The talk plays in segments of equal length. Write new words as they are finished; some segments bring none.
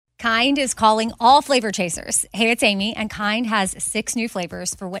Kind is calling all flavor chasers. Hey, it's Amy, and Kind has 6 new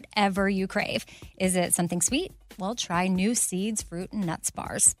flavors for whatever you crave. Is it something sweet? Well, try new seeds, fruit, and nuts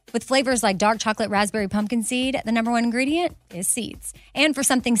bars. With flavors like dark chocolate raspberry pumpkin seed, the number one ingredient is seeds. And for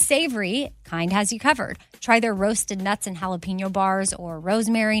something savory, Kind has you covered. Try their roasted nuts and jalapeno bars or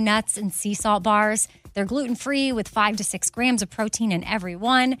rosemary nuts and sea salt bars. They're gluten-free with 5 to 6 grams of protein in every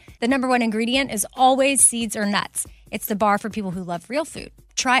one. The number one ingredient is always seeds or nuts. It's the bar for people who love real food.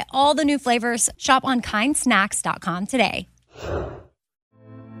 Try all the new flavors. Shop on kindsnacks.com today.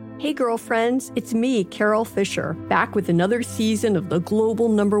 Hey, girlfriends, it's me, Carol Fisher, back with another season of the global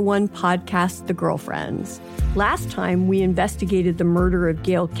 #1 podcast, The Girlfriends. Last time, we investigated the murder of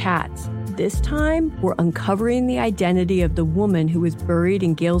Gail Katz. This time, we're uncovering the identity of the woman who was buried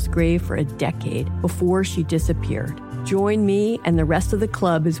in Gail's grave for a decade before she disappeared. Join me and the rest of the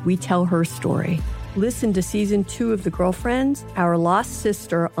club as we tell her story. Listen to Season 2 of The Girlfriends, Our Lost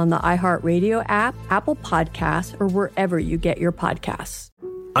Sister on the iHeartRadio app, Apple Podcasts, or wherever you get your podcasts.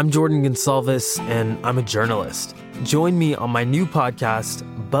 I'm Jordan Gonsalves, and I'm a journalist. Join me on my new podcast,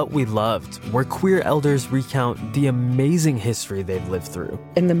 But We Loved, where queer elders recount the amazing history they've lived through.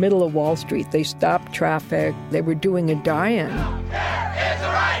 In the middle of Wall Street, they stopped traffic. They were doing a die-in. Healthcare is a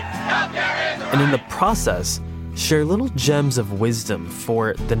right. Healthcare is a right. And in the process, share little gems of wisdom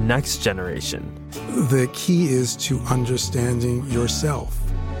for the next generation. The key is to understanding yourself,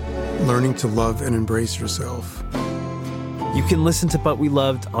 learning to love and embrace yourself. You can listen to But We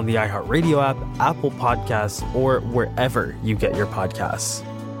Loved on the iHeartRadio app, Apple Podcasts, or wherever you get your podcasts.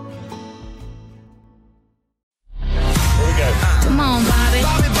 Here we go. Come on, Bobby.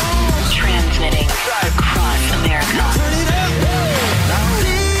 Transmitting across America.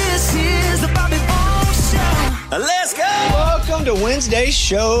 This is the Bobby Bones Show. Let's go. Welcome to Wednesday's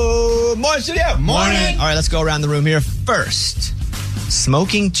show. Morning, studio. Morning. All right, let's go around the room here. First,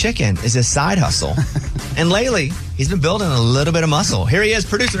 smoking chicken is his side hustle. And lately, he's been building a little bit of muscle. Here he is,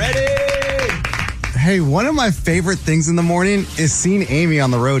 producer Eddie. Hey, one of my favorite things in the morning is seeing Amy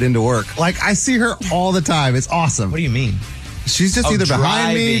on the road into work. Like, I see her all the time. It's awesome. What do you mean? She's just either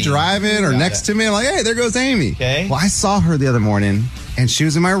behind me, driving, or next to me. I'm like, hey, there goes Amy. Okay. Well, I saw her the other morning, and she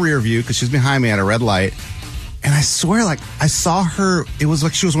was in my rear view because she was behind me at a red light. And I swear, like, I saw her, it was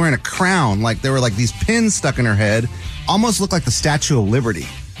like she was wearing a crown. Like, there were, like, these pins stuck in her head. Almost looked like the Statue of Liberty.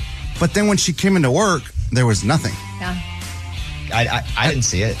 But then when she came into work, there was nothing. Yeah. I didn't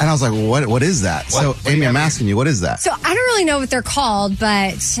see it. And I was like, what is that? What Amy, I'm asking you, what is that? So I don't really know what they're called,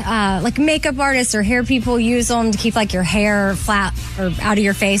 but like makeup artists or hair people use them to keep like your hair flat or out of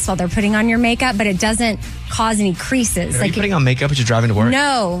your face while they're putting on your makeup, but it doesn't cause any creases. Are you putting on makeup as you're driving to work?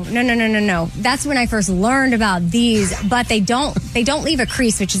 No. That's when I first learned about these, but they don't leave a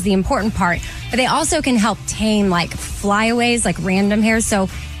crease, which is the important part. But they also can help tame like flyaways, like random hairs. So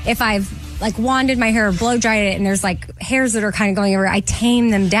if I've like wanded my hair or blow dried it and there's like hairs that are kind of going everywhere, I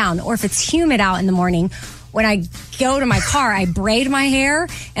tame them down. Or if it's humid out in the morning, when I go to my car, I braid my hair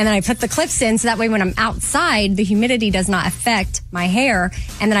and then I put the clips in so that way when I'm outside, the humidity does not affect my hair.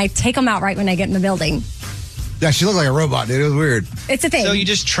 And then I take them out right when I get in the building. Yeah, she looked like a robot, dude. It was weird. It's a thing. So you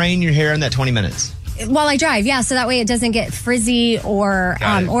just train your hair in that 20 minutes? While I drive, yeah. So that way it doesn't get frizzy or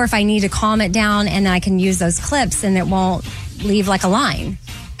if I need to calm it down and then I can use those clips and it won't leave like a line.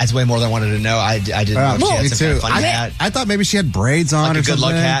 That's way more than I wanted to know. I didn't know she had some kind of funny hat. I thought maybe she had braids on like or a good something.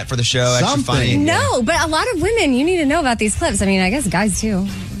 luck hat for the show. Extra funny. No, but a lot of women, you need to know about these clips. I mean, I guess guys too.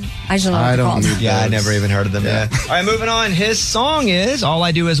 I just don't know what they're called. Yeah, I never even heard of them. Yeah. All right, moving on. His song is All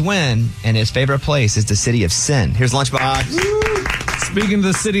I Do Is Win, and his favorite place is the city of sin. Here's Lunchbox. Speaking of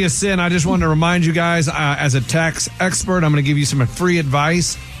the city of sin, I just wanted to remind you guys, as a tax expert, I'm going to give you some free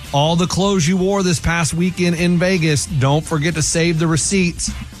advice. All the clothes you wore this past weekend in Vegas, don't forget to save the receipts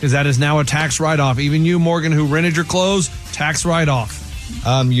because that is now a tax write-off. Even you, Morgan, who rented your clothes, tax write-off.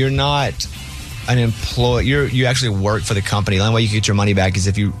 You're not an employee. You actually work for the company. The only way you can get your money back is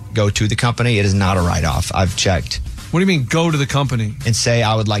if you go to the company. It is not a write-off. I've checked. What do you mean go to the company? And say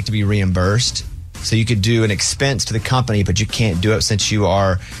I would like to be reimbursed. So you could do an expense to the company, but you can't do it since you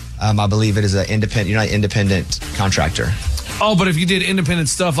are, I believe it is an independent. You're not an independent contractor. Oh, but if you did independent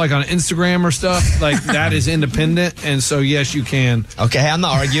stuff like on Instagram or stuff, like that is independent. And so, yes, you can. Okay, I'm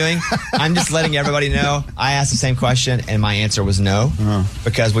not arguing. I'm just letting everybody know. I asked the same question, and my answer was no.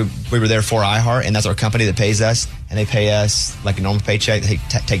 Because we were there for iHeart, and that's our company that pays us. And they pay us like a normal paycheck. They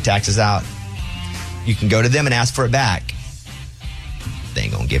take taxes out. You can go to them and ask for it back. They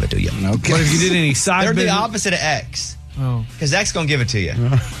ain't going to give it to you. Okay. But if you did any side They're business? the opposite of X. Oh. Because X going to give it to you.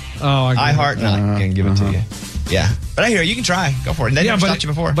 iHeart not going to give it to you. Yeah. But I hear you can try. Go for it. And they never stopped you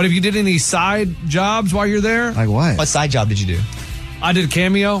before. But if you did any side jobs while you're there? Like what? What side job did you do? I did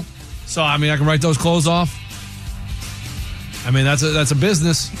Cameo. So, I mean, I can write those clothes off. I mean, that's a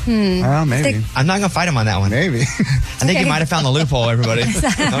business. Well, maybe. I'm not going to fight him on that one. Maybe. I think you might have found the loophole, everybody.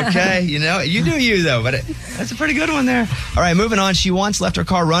 Okay, you do you, though, but that's a pretty good one there. All right, moving on. She once left her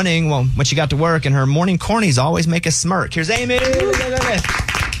car running when she got to work, and her morning cornies always make a smirk. Here's Amy.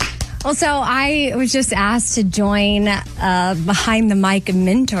 Well, so I was just asked to join Behind the Mic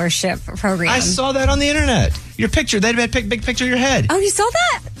mentorship program. I saw that on the internet. Your picture, they had a big picture of your head. Oh, you saw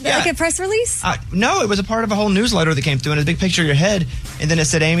that? Yeah. Like a press release? No, it was a part of a whole newsletter that came through, and a big picture of your head, and then it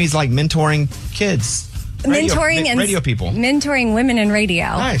said Amy's like mentoring kids. Radio people. Mentoring women in radio.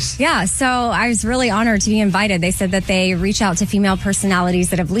 Nice. Yeah, so I was really honored to be invited. They said that they reach out to female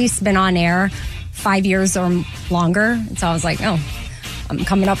personalities that have at least been on air 5 years or longer. And so I was like, oh, I'm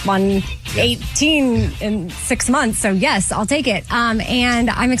coming up on 18 in 6 months. So yes, I'll take it. And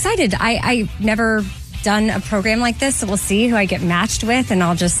I'm excited. I never done a program like this, so we'll see who I get matched with, and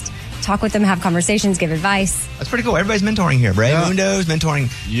I'll just talk with them, have conversations, give advice. That's pretty cool. Everybody's mentoring here. Bray Mundo's mentoring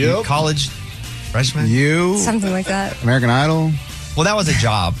college freshmen. Something like that. American Idol. Well, that was a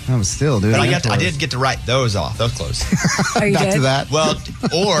job. That was still, dude. But I did get to write those clothes. Oh, you Back did? to that. Well,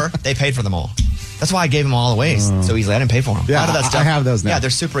 or they paid for them all. That's why I gave them all away so easily. I didn't pay for them. Yeah, a lot of that stuff, I have those now. Yeah, they're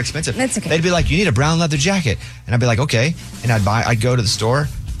super expensive. That's okay. They'd be like, you need a brown leather jacket. And I'd be like, okay. And I'd go to the store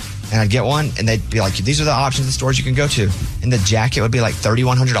and I'd get one, and they'd be like, these are the options of stores you can go to. And the jacket would be like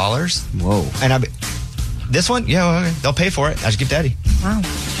 $3,100. Whoa. And this one, okay, they'll pay for it. I just give Daddy. Wow.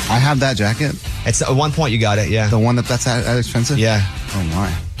 I have that jacket. It's at one point you got it, yeah. The one that's that expensive? Yeah. Oh,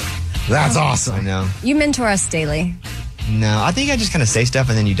 my. That's awesome. I know. You mentor us daily. No, I think I just kind of say stuff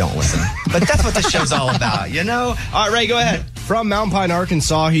and then you don't listen. But that's what this show's all about, you know? All right, Ray, go ahead. From Mountain Pine,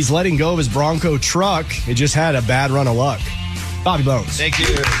 Arkansas, he's letting go of his Bronco truck. It just had a bad run of luck. Bobby Bones. Thank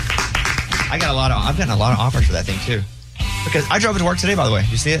you. I've gotten a lot of offers for that thing, too. Because I drove it to work today, by the way.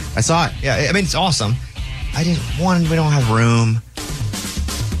 You see it? I saw it. Yeah, I mean, it's awesome. One, we don't have room.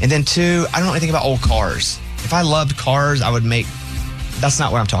 And then two, I don't know anything about old cars. If I loved cars, I would make... That's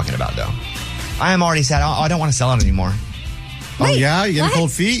not what I'm talking about, though. I am already sad. I don't want to sell it anymore. Wait, oh, yeah? You getting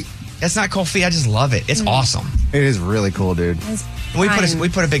cold feet? It's not cold feet. I just love it. It's awesome. It is really cool, dude. We put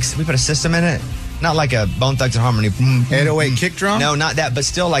a system in it. Not like a Bone Thugs and Harmony 808 kick drum? No, not that, but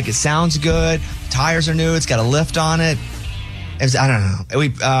still like it sounds good. Tires are new. It's got a lift on it. I don't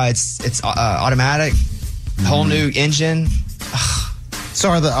know. It's automatic. Whole new engine. So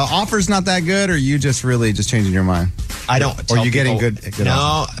are the offers not that good, or are you just really just changing your mind? I don't. Or are you getting good No,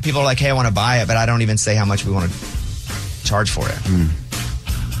 offers? people are like, hey, I want to buy it, but I don't even say how much we want to charge for it.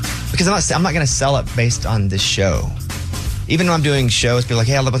 Because I'm not going to sell it based on this show. Even when I'm doing shows, people are like,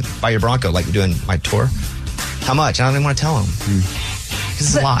 hey, I'll buy your Bronco, like doing my tour. How much? I don't even want to tell them. Because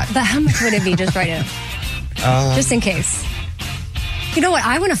it's a lot. But how much would it be just right now? Just in case. You know what?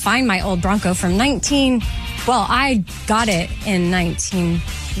 I want to find my old Bronco from Well, I got it in 19...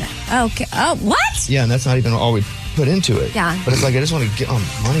 Okay. Oh, what? Yeah, and that's not even all we put into it. Yeah. But it's like, I just want to get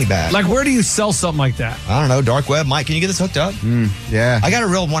money back. Like, where do you sell something like that? I don't know, dark web. Mike, can you get this hooked up? Yeah. I got a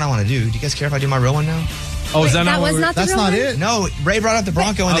real one I want to do. Do you guys care if I do my real one now? Oh, is Wait, that not was what not the That's real not one? it. No, Ray brought up the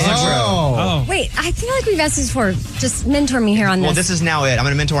Bronco in the intro. Oh. Wait, I feel like we've asked this before. Just mentor me here on this. Well, this is now it. I'm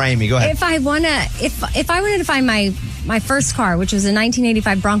going to mentor Amy. Go ahead. If I wanted to find my first car, which was a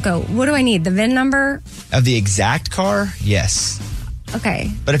 1985 Bronco, what do I need? The VIN number? Of the exact car, yes.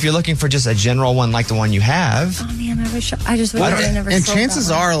 Okay. But if you're looking for just a general one like the one you have, Oh man, I just wish I had never And sold chances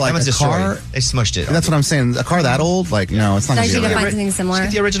that one. are, like that one's a car. destroyed. They smushed it. That's what I'm saying. A car that old, like, no, it's not So I going to should be go right. find something similar.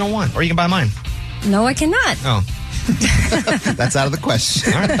 Just get the original one, or you can buy mine. No, I cannot. Oh, That's out of the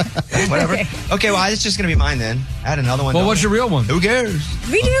question. all right. Whatever. Okay, well, it's just going to be mine then. Add another one. Well, don't what's we? your real one? Who cares?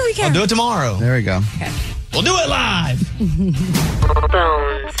 We really I'll can. do it tomorrow. There we go. We'll do it live.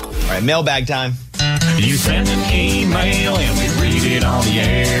 All right, mailbag time. You send an email and we read it on the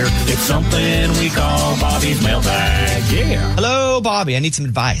air. It's something we call Bobby's mailbag. Yeah. Hello, Bobby. I need some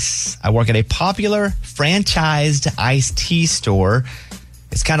advice. I work at a popular franchised iced tea store.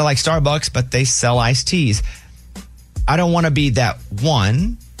 It's kind of like Starbucks, but they sell iced teas. I don't want to be that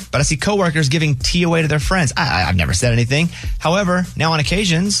one, but I see coworkers giving tea away to their friends. I've never said anything. However, now on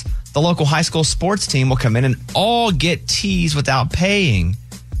occasions, the local high school sports team will come in and all get teas without paying.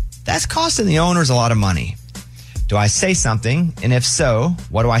 That's costing the owners a lot of money. Do I say something? And if so,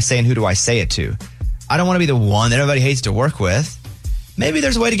 what do I say and who do I say it to? I don't want to be the one that everybody hates to work with. Maybe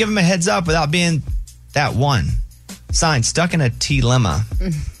there's a way to give them a heads up without being that one. Signed, stuck in a tea-lemma.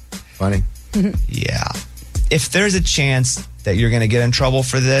 Funny. Yeah. If there's a chance that you're going to get in trouble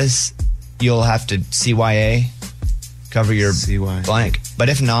for this, you'll have to CYA, cover your CYA. blank. But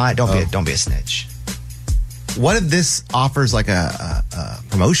if not, don't be a snitch. What if this offers like a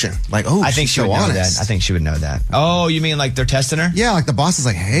promotion? Like, oh, I think she would know that. I think she would know that. Oh, you mean like they're testing her? Yeah, like the boss is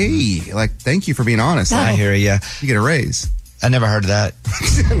like, hey, like, thank you for being honest. I hear you. You get a raise. I never heard of that.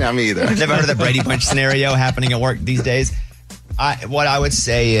 Not me either. I've never heard of the Brady Bunch scenario happening at work these days. What I would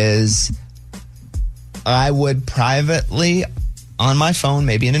say is I would privately, on my phone,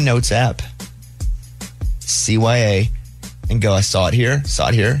 maybe in a notes app, CYA, and go, I saw it here.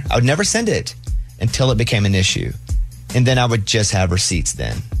 I would never send it until it became an issue. And then I would just have receipts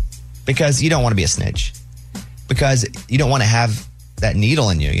then. Because you don't want to be a snitch. Because you don't want to have that needle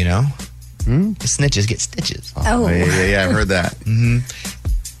in you, you know? The snitches get stitches. Oh, yeah, I've heard that.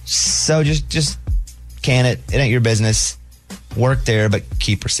 So just can it. It ain't your business. Work there, but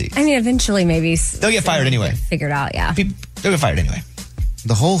keep receipts. I mean, eventually maybe they'll get fired anyway. Figured out, yeah. They'll get fired anyway.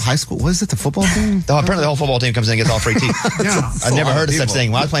 The whole high school, what is it, the football team? Apparently the whole football team comes in and gets all free tea. Yeah. I've never heard of such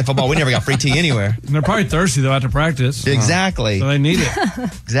thing. When I was playing football, we never got free tea anywhere. And they're probably thirsty, though, after practice. Exactly. So they need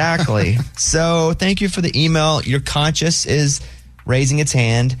it. Exactly. So thank you for the email. Your conscience is raising its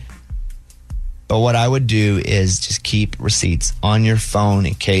hand. But what I would do is just keep receipts on your phone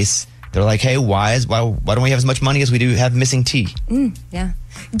in case they're like, hey, why don't we have as much money as we do have missing tea? Yeah.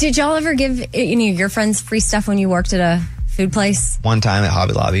 Did y'all ever give any of your friends free stuff when you worked at a food place? One time at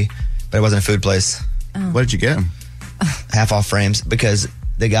Hobby Lobby, but it wasn't a food place. Oh. What did you get him? Half off frames because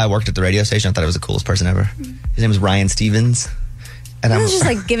the guy worked at the radio station. I thought he was the coolest person ever. His name was Ryan Stevens. And I was just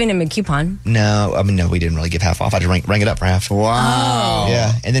like giving him a coupon. No, we didn't really give half off. I just rang it up for half. Wow.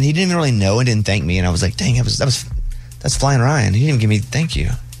 Yeah, and then he didn't even really know and didn't thank me, and I was like, dang, that's Flying Ryan. He didn't even give me thank you.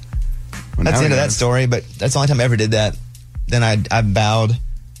 Well, that's the end of that story, but that's the only time I ever did that. Then I vowed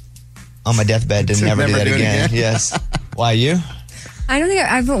on my deathbed to never do that again. Yes. Why, you? I don't think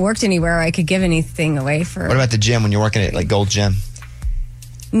I haven't worked anywhere where I could give anything away for. What about the gym when you're working at like Gold Gym?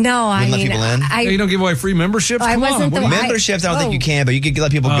 No, I Wouldn't mean, let people in? You don't give away free memberships? I Come wasn't on. the- Memberships, I don't think you can, but you could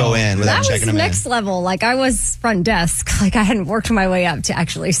let people go in without that was checking them next level. Like I was front desk. Like I hadn't worked my way up to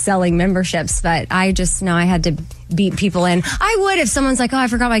actually selling memberships, but I just know I had to beat people in. I would if someone's like, oh, I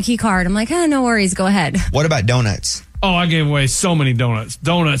forgot my key card. I'm like, oh, no worries, go ahead. What about donuts? Oh, I gave away so many donuts.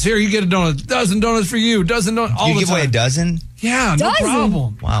 Donuts. Here, you get a donut. Dozen donuts for you. Dozen donuts. All You the give time. away a dozen? Yeah, no Dozen?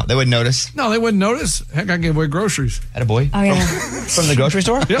 problem. Wow, they wouldn't notice. No, they wouldn't notice. Heck, I gave away groceries. At a boy? Oh, yeah. From the grocery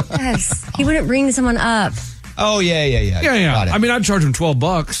store? Yep. Yes. He wouldn't bring someone up. Oh, yeah. Yeah. Got it. I mean, I'd charge them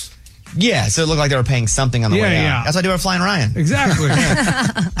 $12. Yeah, so it looked like they were paying something on the way out. Yeah. That's what I do with Flying Ryan. Exactly. All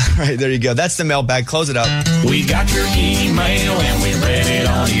right, there you go. That's the mailbag. Close it up. We got your email and we read it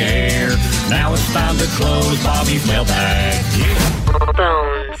on the air. Now it's time to close Bobby's mailbag.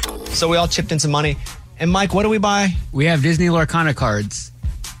 So we all chipped in some money. And Mike, what do we buy? We have Disney Lorcana cards.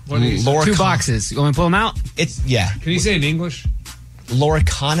 What is Lorcana. 2 boxes. You want me to pull them out? Can you say it in English?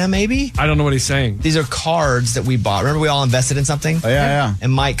 Lorcana, maybe? I don't know what he's saying. These are cards that we bought. Remember we all invested in something? Oh, yeah.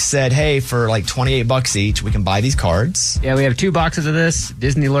 And Mike said, hey, for like $28 each, we can buy these cards. Yeah, we have 2 boxes of this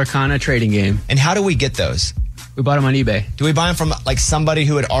Disney Lorcana trading game. And how do we get those? We bought them on eBay. Do we buy them from like somebody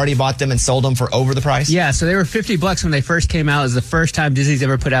who had already bought them and sold them for over the price? Yeah, so they were $50 when they first came out. It was the first time Disney's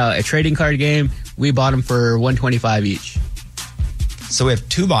ever put out a trading card game. We bought them for $125 each. So we have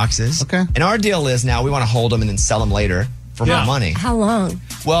 2 boxes. Okay. And our deal is now we want to hold them and then sell them later for more money. How long?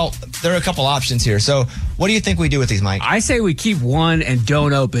 Well, there are a couple options here. So what do you think we do with these, Mike? I say we keep one and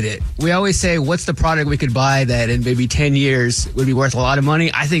don't open it. We always say, what's the product we could buy that in maybe 10 years would be worth a lot of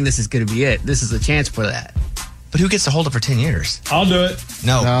money? I think this is going to be it. This is a chance for that. But who gets to hold it for 10 years? I'll do it.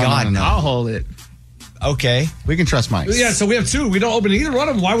 No, God, no. I'll hold it. Okay. We can trust Mike. Yeah, so we have 2. We don't open either one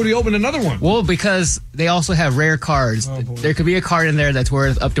of them. Why would we open another one? Well, because they also have rare cards. There could be a card in there that's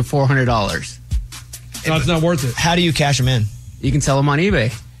worth up to $400. No, it's not worth it. How do you cash them in? You can sell them on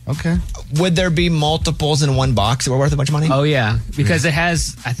eBay. Okay. Would there be multiples in one box that were worth a bunch of money? Oh, yeah. Because it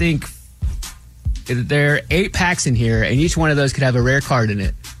has, I think, there are 8 packs in here, and each one of those could have a rare card in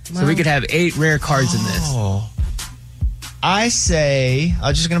it. So we could have 8 rare cards in this. I say,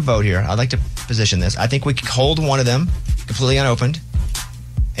 I'm just going to vote here. I'd like to position this. I think we could hold one of them completely unopened,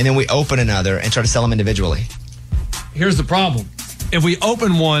 and then we open another and try to sell them individually. Here's the problem. If we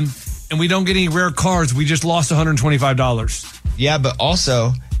open one and we don't get any rare cards, we just lost $125. Yeah, but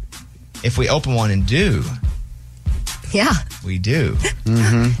also, if we open one and do, Yeah. we do.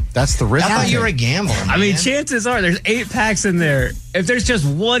 That's the risk. I thought you were a gambler, man. I mean, chances are there's 8 packs in there. If there's just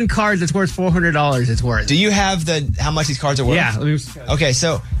one card that's worth $400, it's worth it. Do you have how much these cards are worth? Yeah. Okay,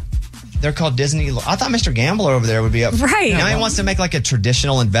 so they're called Disney. I thought Mr. Gambler over there would be up. Right. Now he wants to make like a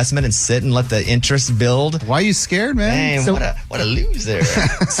traditional investment and sit and let the interest build. Why are you scared, man? Dang, So- what a loser.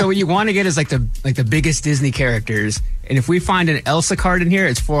 So what you want to get is like the biggest Disney characters, And if we find an Elsa card in here,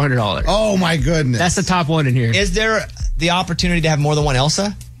 it's $400. Oh, my goodness. That's the top one in here. Is there the opportunity to have more than one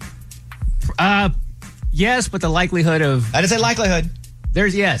Elsa? Yes, but the likelihood of... I didn't say likelihood.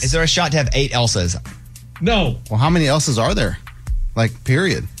 There's yes. Is there a shot to have 8 Elsas? No. Well, how many Elsas are there? Like,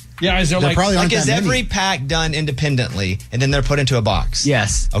 period. Yeah, is there probably aren't is that every many. pack done independently and then they're put into a box?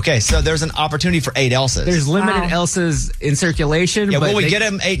 Yes. Okay, so there's an opportunity for 8 Elsas. There's limited Elsas in circulation. Yeah, but will we get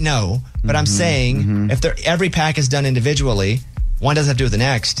them 8? No. But I'm saying if every pack is done individually, one doesn't have to do with the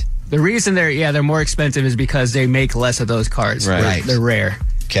next. The reason they're more expensive is because they make less of those cards. Right. They're rare.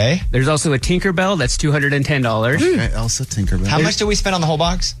 Okay. There's also a Tinkerbell that's $210. Okay, Elsa, Tinkerbell. How much do we spend on the whole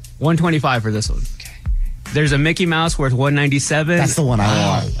box? $125 for this one. Okay. There's a Mickey Mouse worth $197. That's the one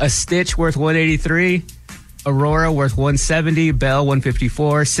I want. A Stitch worth $183. Aurora worth $170. Belle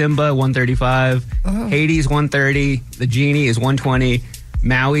 $154. Simba $135. Hades $130. The Genie is $120.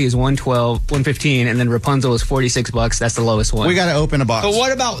 Maui is $115, and then Rapunzel is $46. That's the lowest one. We got to open a box. But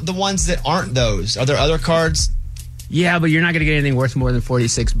what about the ones that aren't those? Are there other cards? Yeah, but you're not going to get anything worth more than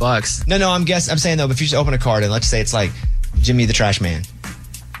 $46. No, I'm saying though, if you just open a card and let's say it's like Jimmy the Trash Man.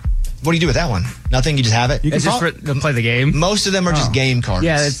 What do you do with that one? Nothing. You just have it. It's just to play the game. Most of them are just game cards.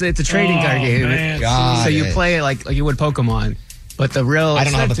 Yeah, it's a trading card game. Man. So you play it like you would Pokemon, but the real. I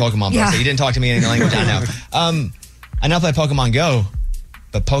don't know how to play Pokemon, bro. So you didn't talk to me in any language I know. I know play Pokemon Go,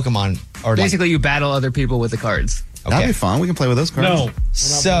 but Pokemon are basically you battle other people with the cards. Okay. That'd be fun. We can play with those cards. No.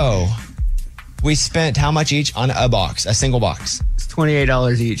 So we spent how much each on a box, a single box? It's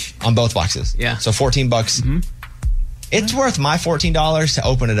 $28 each on both boxes. Yeah. So $14. Mm-hmm. It's worth my $14 to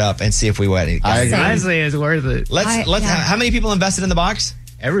open it up and see if we win. Honestly, it's worth it. Let's. How many people invested in the box?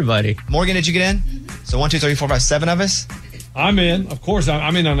 Everybody. Morgan, did you get in? So 1, 2, 3, 4, 5, 7 of us. I'm in. Of course,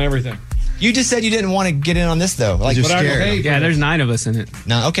 I'm in on everything. You just said you didn't want to get in on this though. Like you're scared. Yeah, there's 9 of us in it.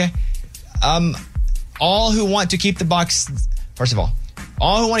 No, okay. All who want to keep the box. First of all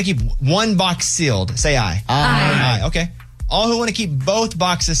who want to keep one box sealed, say aye. Aye. Aye. Okay. All who want to keep both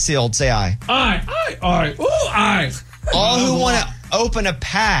boxes sealed, say aye. Aye. Ooh, aye. All who want to open a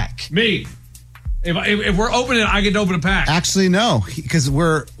pack. Me. If we're opening it, I get to open a pack. Actually, no, because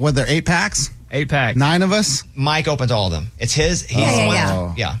we're, there 8 packs? 8 packs. 9 of us? Mike opens all of them. It's his. He's the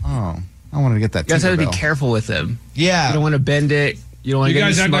one. Yeah. Oh, I wanted to get that. You guys have to be Tinkerbell. careful with them. Yeah. You don't want to bend it. You don't want to get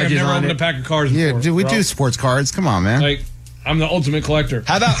any act like I've smudges never on opened it. a pack of cards Yeah, before. dude, we bro. do sports cards. Come on, man. Like, I'm the ultimate collector.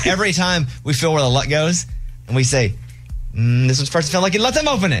 How about every time we feel where the luck goes and we say, this one's first to feel like it, let them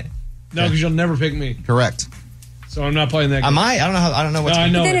open it. No, because you'll never pick me. Correct. So I'm not playing that game. I might. I don't know what's No, I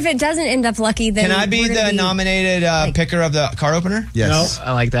know. Then if it doesn't end up lucky, then Can I be we're gonna the nominated picker of the card opener? Yes.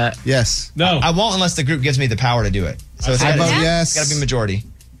 I like that. Yes. No. I won't unless the group gives me the power to do it. So it's I vote It's yes. got to be majority.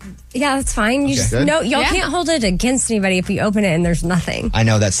 Yeah, that's fine. You just Good. no, y'all can't hold it against anybody if you open it and there's nothing. I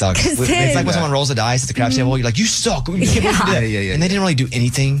know that sucks. 'Cause It's then- like when someone rolls the dice at the craps table. You're like, you suck. You can't believe you did that. Yeah. And they didn't really do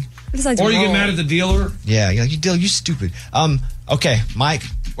anything. Just like Or you get roll. mad at the dealer. Yeah, you're like, you stupid. Okay, Mike,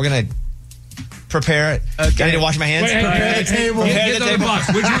 we're gonna prepare it. Okay. I need to wash my hands. Wait, hey, Prepare hey, the table. Get Prepare the the other table.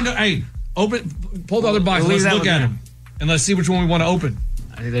 box. Which one? Hey, pull the other box. We'll Let's leave that look one at there. them. And let's see which one we want to open.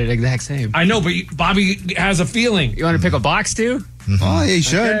 I think they're the exact same. I know, but Bobby has a feeling. You want to pick a box too? Oh, yeah, you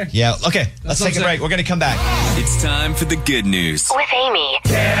should. Okay. Yeah. Okay. Let's what take a I'm break. We're gonna come back. It's time for the good news. With Amy.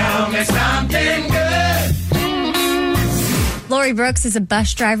 Tell me something good. Lori Brooks is a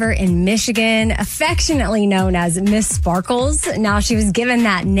bus driver in Michigan, affectionately known as Miss Sparkles. Now, she was given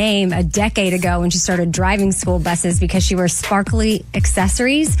that name a decade ago when she started driving school buses because she wears sparkly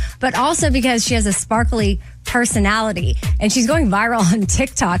accessories, but also because she has a sparkly personality. And she's going viral on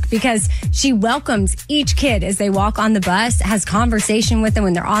TikTok because she welcomes each kid as they walk on the bus, has conversation with them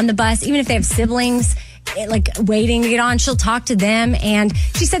when they're on the bus, even if they have siblings. Like waiting to get on, she'll talk to them. And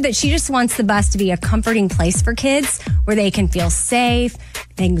she said that she just wants the bus to be a comforting place for kids where they can feel safe.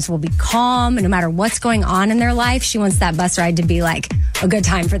 Things will be calm. No matter what's going on in their life, she wants that bus ride to be like a good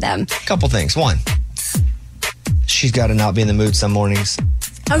time for them. Couple things. One, she's got to not be in the mood some mornings.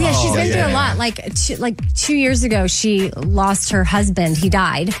 Oh yeah, she's been through a lot. Like 2 years ago, she lost her husband. He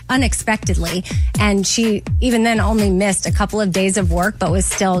died unexpectedly, and she even then only missed a couple of days of work, but was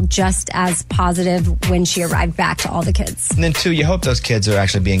still just as positive when she arrived back to all the kids. And then two, you hope those kids are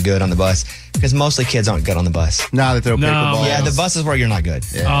actually being good on the bus because mostly kids aren't good on the bus. No, they throw paper balls. Yeah, the bus is where you're not good.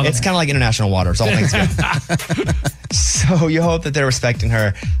 Yeah. It's kind of like international waters. All things good. So you hope that they're respecting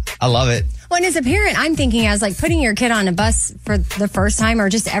her. I love it. Well, and as a parent, I'm thinking as like putting your kid on a bus for the first time or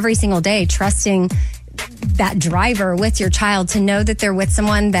just every single day, trusting that driver with your child to know that they're with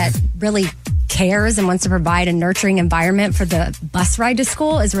someone that really cares and wants to provide a nurturing environment for the bus ride to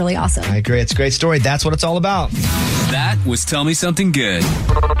school is really awesome. I agree. It's a great story. That's what it's all about. That was Tell Me Something Good.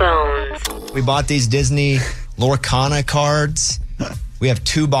 We bought these Disney Lorcana cards. We have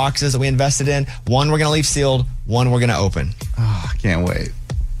 2 boxes that we invested in. One we're going to leave sealed. One we're going to open. Oh, I can't wait.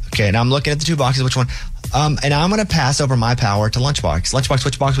 Okay, now I'm looking at the 2 boxes. Which one? And I'm going to pass over my power to Lunchbox. Lunchbox,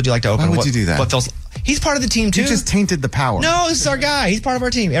 which box would you like to open? Why would you do that? He's part of the team, too. You just tainted the power. No, this is our guy. He's part of our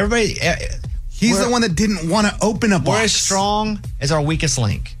team. Everybody. He's the one that didn't want to open a box. We're as strong as our weakest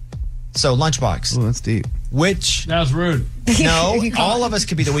link. So, Lunchbox. Oh, that's deep. That was rude. No, all of us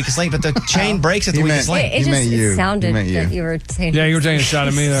could be the weakest link, but the chain breaks at the weakest link. It just sounded that you were saying. Yeah, you were taking a shot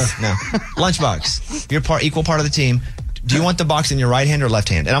at me there. No. Lunchbox, you're equal part of the team. Do you want the box in your right hand or left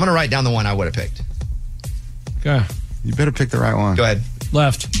hand? And I'm going to write down the one I would have picked. Okay. You better pick the right one. Go ahead.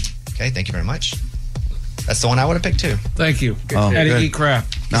 Left. Okay, thank you very much. That's the one I would have picked too. Thank you. Had to eat crap.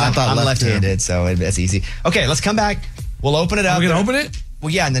 No, I thought I'm left-handed, so that's easy. Okay, let's come back. We'll open it up. Are we going to open it? Well,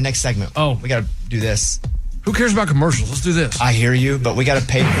 yeah, in the next segment. Oh. We got to do this. Who cares about commercials? Let's do this. I hear you, but we got to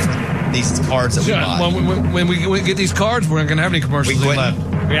pay for these cards that we bought. When we get these cards, we're not going to have any commercials left.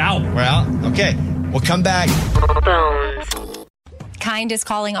 We're out. We're out? Okay. We'll come back. Kind is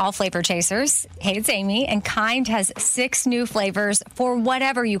calling all flavor chasers. Hey, it's Amy, and Kind has 6 new flavors for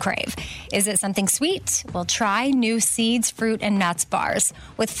whatever you crave. Is it something sweet? Well, try new seeds, fruit, and nuts bars.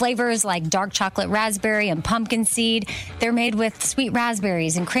 With flavors like dark chocolate raspberry and pumpkin seed, they're made with sweet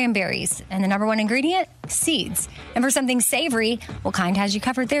raspberries and cranberries. And the number 1 ingredient? Seeds. And for something savory, well, Kind has you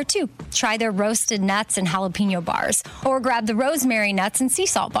covered there too. Try their roasted nuts and jalapeno bars, or grab the rosemary nuts and sea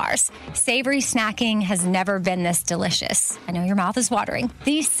salt bars. Savory snacking has never been this delicious. I know your mouth is watering.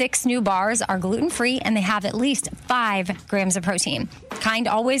 These 6 new bars are gluten-free and they have at least 5 grams of protein. Kind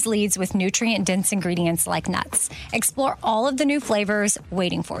always leads with nutrient-dense ingredients like nuts. Explore all of the new flavors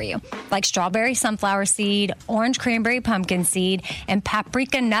waiting for you, like strawberry sunflower seed, orange cranberry pumpkin seed, and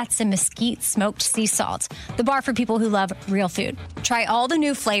paprika nuts and mesquite smoked sea salt. The bar for people who love real food. Try all the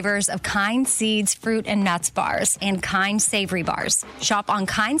new flavors of Kind seeds, fruit, and nuts bars and Kind savory bars. Shop on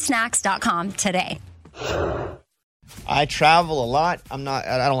kindsnacks.com today. I travel a lot. I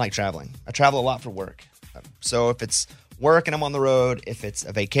don't like traveling. I travel a lot for work. So if it's work and I'm on the road, if it's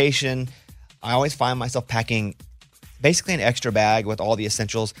a vacation, I always find myself packing basically an extra bag with all the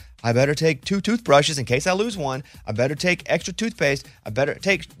essentials. I better take 2 toothbrushes in case I lose one. I better take extra toothpaste. I better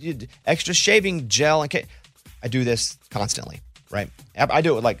take extra shaving gel in case. I do this constantly, right? I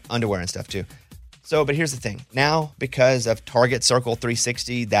do it with like underwear and stuff too. So, but here's the thing. Now, because of Target Circle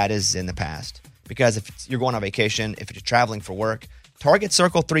 360, that is in the past. Because if you're going on vacation, if you're traveling for work, Target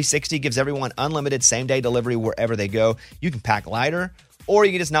Circle 360 gives everyone unlimited same-day delivery wherever they go. You can pack lighter, or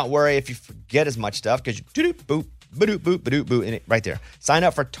you can just not worry if you forget as much stuff because you boop, ba-doop, boop, ba-doop, boop, in it right there. Sign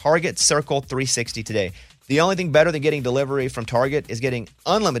up for Target Circle 360 today. The only thing better than getting delivery from Target is getting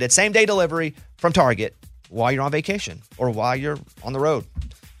unlimited same-day delivery from Target while you're on vacation or while you're on the road.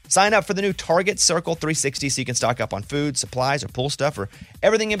 Sign up for the new Target Circle 360 so you can stock up on food, supplies, or pool stuff, or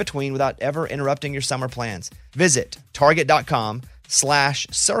everything in between without ever interrupting your summer plans. Visit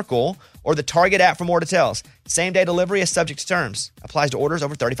Target.com/circle or the Target app for more details. Same-day delivery is subject to terms. Applies to orders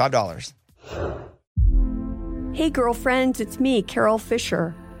over $35. Hey, girlfriends, it's me, Carol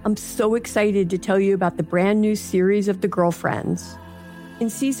Fisher. I'm so excited to tell you about the brand new series of The Girlfriends. In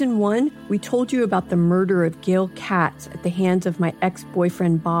season 1, we told you about the murder of Gail Katz at the hands of my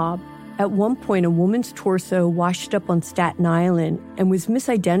ex-boyfriend, Bob. At one point, a woman's torso washed up on Staten Island and was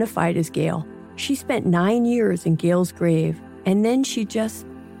misidentified as Gail. She spent 9 years in Gail's grave, and then she just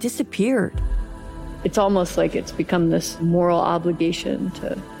disappeared. It's almost like it's become this moral obligation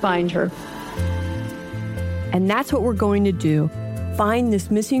to find her. And that's what we're going to do. Find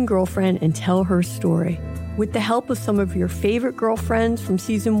this missing girlfriend and tell her story. With the help of some of your favorite girlfriends from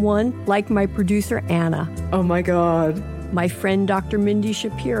season 1, like my producer, Anna. Oh my God. My friend, Dr. Mindy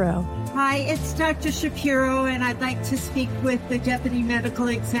Shapiro. Hi, it's Dr. Shapiro, and I'd like to speak with the deputy medical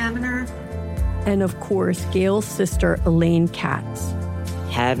examiner. And of course, Gail's sister, Elaine Katz.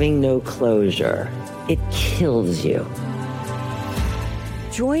 Having no closure, it kills you.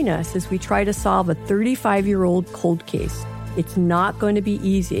 Join us as we try to solve a 35-year-old cold case. It's not going to be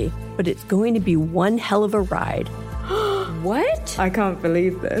easy, but it's going to be one hell of a ride. What? I can't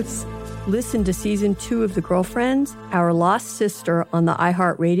believe this. Listen to season 2 of The Girlfriends, Our Lost Sister on the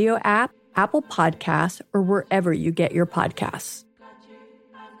iHeartRadio app, Apple Podcasts, or wherever you get your podcasts.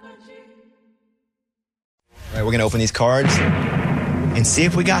 All right, we're going to open these cards and see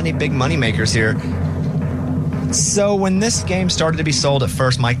if we got any big money makers here. So when this game started to be sold at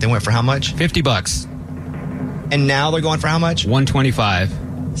first, Mike, they went for how much? $50. And now they're going for how much?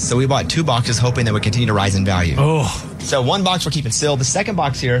 $125. So we bought 2 boxes hoping they would continue to rise in value. Oh. So 1 box we're keeping sealed. The second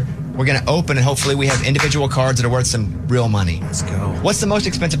box here, We're going to open and hopefully we have individual cards that are worth some real money. Let's go. What's the most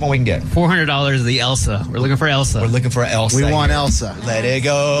expensive one we can get? $400 the Elsa. We're looking for Elsa. We're looking for Elsa. We want Elsa. Let it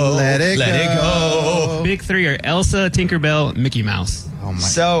go. Let it go. Big three are Elsa, Tinkerbell, Mickey Mouse. Oh my.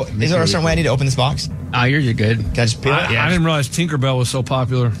 So, is there a certain way I need to open this box? Oh, you're good. Can I just peel it? I didn't realize Tinkerbell was so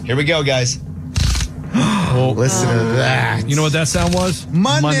popular. Here we go, guys. Listen to that. You know what that sound was?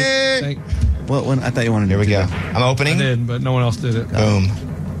 Money. What one? I thought you wanted to Here we do go. that. I'm opening. I did, but no one else did it. Boom.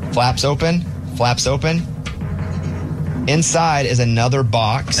 Flaps open. Flaps open. Inside is another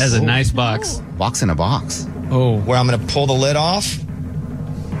box. That's a nice box. Box in a box. Oh. Where I'm going to pull the lid off.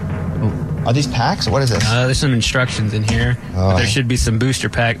 Are these packs? What is this? There's some instructions in here. Oh, There should be some booster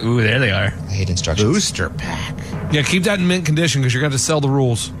pack. Ooh, there they are. I hate instructions. Booster pack. Yeah, keep that in mint condition because you're going to sell the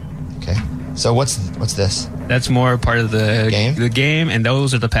rules. Okay. So what's this? That's more part of the Game? The game, and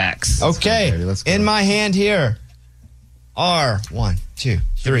those are the packs. Okay. Let's go. In my hand here are 1, 2,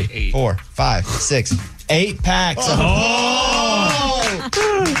 3, 4, 5, 6, 8 packs. Oh!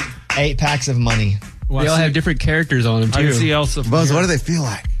 8 packs of money. They all have different characters on them, I can too. see Elsa. from Buzz, here. what do they feel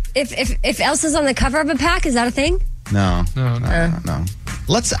like? If Elsa's on the cover of a pack, is that a thing? No. No.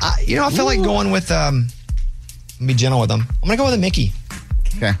 Let's, I feel like going with, be gentle with them. I'm going to go with a Mickey.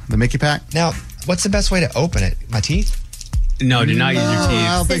 Okay, the Mickey pack? Now, what's the best way to open it? My teeth? No, do not use your teeth.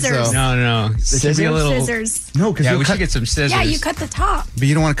 I don't think so. No. There should be a little. Scissors. No, because We should get some scissors. Yeah, you cut the top. But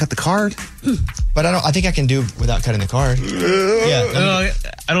you don't want to cut the card. But I think I can do without cutting the card. Yeah.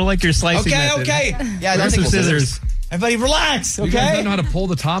 I don't like your slicing Okay, method. okay. Yeah, There's some scissors. Everybody relax, You guys okay? don't know how to pull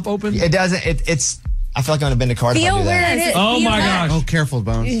the top open? It doesn't, it's, I feel like I'm going to bend a card if I Feel do where that. it is. Oh Feel my that. gosh. Oh, careful,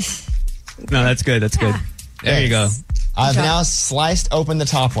 Bones. No, that's good. That's good. There you go. I've now sliced open the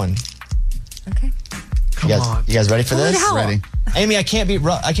top one. Okay. Come on. You guys ready for this? out. Ready. Amy, I can't be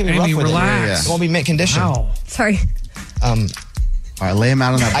rough. I can't be Amy, rough with relax. it. It won't be mint condition. Ow. Sorry. All right, lay them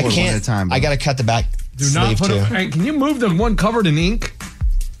out on that I board one can't. at a time. I got to cut the back Do not sleeve put too. it. Hey, can you move the one covered in ink?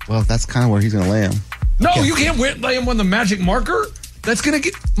 Well, that's kind of where he's going to lay them. No, you can't lay him on the magic marker. That's going to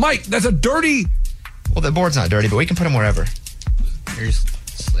get... Mike, that's a dirty... Well, the board's not dirty, but we can put them wherever. Here's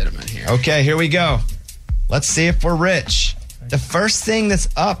slid them in here. Okay, here we go. Let's see if we're rich. The first thing that's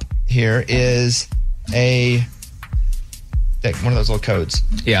up here is one of those little codes.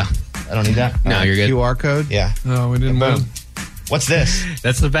 Yeah. I don't need that. No, you're good. QR code? Yeah. No, we didn't Boom. win. What's this?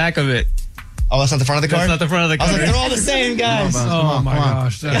 That's the back of it. Oh, that's not the front of the card? That's not the front of the I was card. like, they're all the same, guys. Come on, Oh, come on, my come on.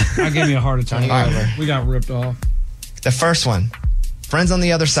 gosh. That gave me a heart attack. Turn it over. We got ripped off. The first one. Friends on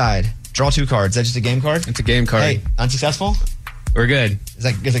the other side. Draw 2 cards. Is that just a game card? It's a game card. Hey, unsuccessful? We're good. Is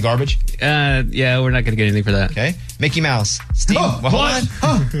it garbage? Yeah, we're not going to get anything for that. Okay. Mickey Mouse. Hold on.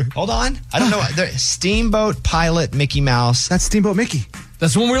 Hold on. I don't know. Steamboat Pilot Mickey Mouse. That's Steamboat Mickey.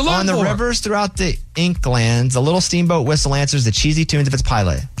 That's when we were looking On the for. rivers throughout the Inklands, a little steamboat whistle answers the cheesy tunes of its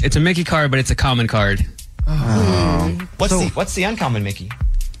pilot. It's a Mickey card, but it's a common card. What's the uncommon Mickey?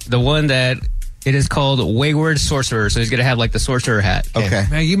 The one that it is called Wayward Sorcerer, so he's going to have like the sorcerer hat. Okay.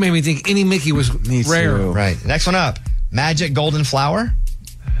 Man, you made me think any Mickey was Me rare. too. Right. Next one up. Magic Golden Flower.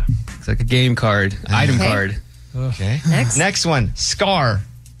 It's like a game card, item card. Okay. Next one. Scar.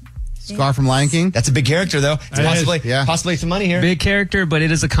 Scar from Lion King? That's a big character, though. It's Yeah. possibly some money here. Big character, but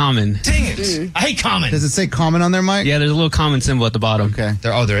it is a common. Dang it. I hate common. Does it say common on there, Mike? Yeah, there's a little common symbol at the bottom. Okay.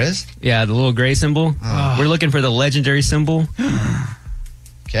 There is? Yeah, the little gray symbol. We're looking for the legendary symbol.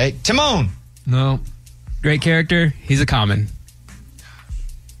 Okay. Timon. No. Great character. He's a common.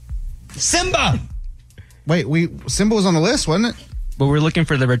 Simba. Wait, Simba was on the list, wasn't it? But we're looking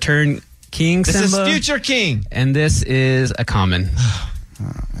for the return king This Simba. is Future King. And this is a common.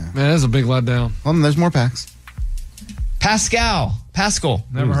 Man, that's a big letdown. Well, there's more packs. Pascal.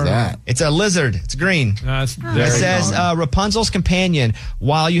 Never heard that? of It's a lizard. It's green. it. That's It very says common. Rapunzel's companion.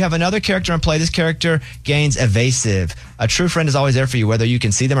 While you have another character in play, this character gains evasive. A true friend is always there for you, whether you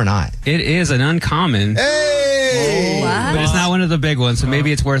can see them or not. It is an uncommon. Hey! But it's not one of the big ones, so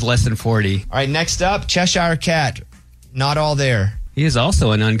maybe it's worth less than 40. All right, next up, Cheshire Cat. Not all there. He is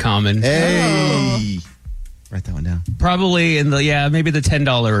also an uncommon. Hey! Write that one down. Probably in the, maybe the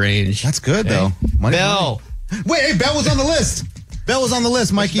 $10 range. That's good, though. Money, Belle. money. Wait, hey, Belle was on the list. Belle was on the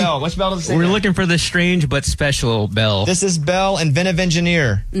list, Mikey. Which Belle does it say? We're there? looking for the strange but special Belle. This is Belle, Inventive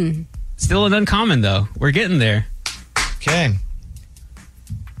Engineer. Still an uncommon, though. We're getting there. Okay.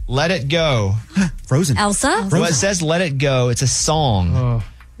 Let It Go. Frozen. Elsa? Well, it says Let It Go. It's a song.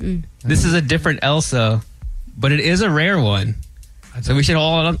 This is a different Elsa, but it is a rare one. So we should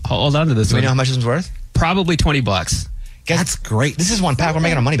hold on to this Do we one. know how much this is worth? Probably $20. Guys, That's great. this is one pack. We're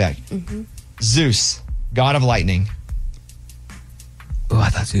making our money back. Zeus, God of Lightning. Oh, I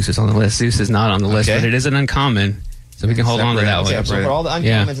thought Zeus was on the list. Zeus is not on the list, Okay. but it is an uncommon. So we can hold on to that one. Okay, so put all the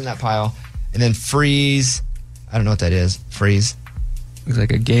uncommons in that pile. And then freeze. I don't know what that is. Freeze. Looks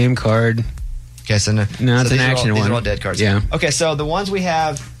like a game card. Okay, so no, it's an action one. These are all dead cards. Yeah. Okay, so the ones we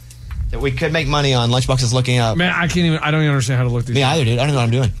have that we could make money on, Lunchbox is looking up. Man, I don't even understand how to look these. Me either, dude. I don't know what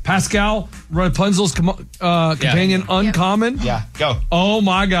I'm doing. Pascal, Rapunzel's companion uncommon. Yeah, go. Oh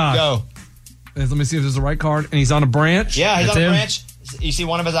my God. Go. Let me see if this is the right card. And he's on a branch. Yeah, he's That's on a him. branch. You see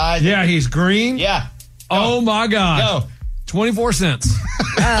one of his eyes? Yeah, he's green. Yeah. Oh my God. Go. 24 cents.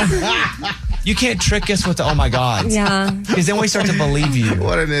 You can't trick us with the oh my God. Yeah. Because then we start to believe you.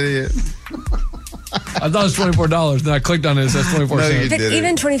 What an idiot. I thought it was $24. Then I clicked on it. It says 24 cents. But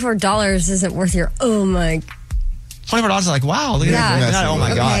even $24 isn't worth your oh my. $24 is like, wow, look at that. Not, oh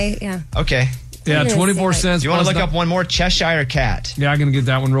my God. Okay, yeah. Okay. Yeah, 24 cents. Do you want to look up one more? Cheshire Cat. Yeah, I'm going to get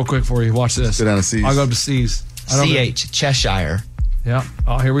that one real quick for you. Watch this. Go down to C's. I'll go up to C's. CH, Cheshire. Yeah.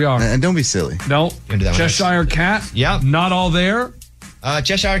 Oh, here we are. And don't be silly. No. Do that one Cheshire Cat. Yep. Not all there.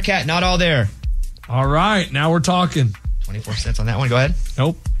 Cheshire Cat, not all there. All right. Now we're talking. 24 cents on that one. Go ahead.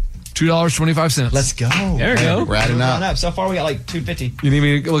 Nope. $2.25. Let's go. There we go. We're adding up. So far, we got like $2.50. You need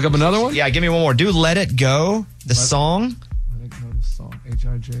me to look up another one? Yeah, give me one more. Do Let It Go, the song. Let It Go, the song.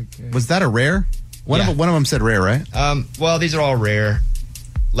 HIJK. Was that a rare? One of them said rare, right? Well, these are all rare.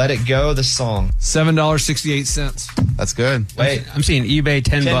 Let It Go, the song. $7.68. That's good. Wait. I'm seeing eBay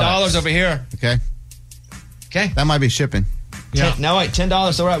 $10 over here. Okay. Okay. That might be shipping. Yeah. No, wait,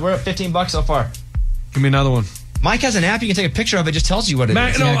 $10. So we're at $15 so far. Give me another one. Mike has an app. You can take a picture of it. Just tells you what it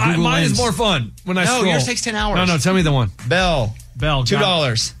is. No, mine is more fun when I scroll. No, yours takes 10 hours. No, tell me the one. Bell.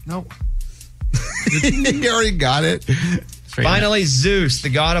 $2. No. You already got it. Finally, Zeus, the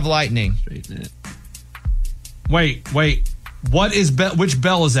god of lightning. Wait. What is which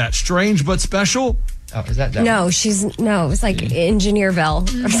bell is that? Strange but special? Oh, is that No, it's like Engineer Bell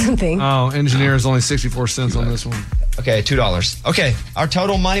or something. Oh, engineer is only 64 cents on this one. Okay, $2. Okay, our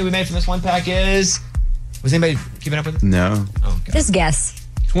total money we made from this one pack is... Was anybody keeping up with it? No. Oh, okay. Just guess.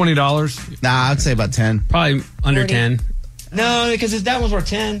 $20. Nah, I'd say about 10. Probably under 40. 10. No, because that one's worth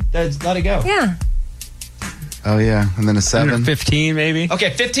 10. Let it go. Yeah. Oh, yeah. And then a 7. Under 15, maybe.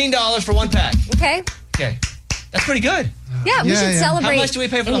 Okay, $15 for one pack. Okay. Okay. That's pretty good. Yeah, we should celebrate. How much do we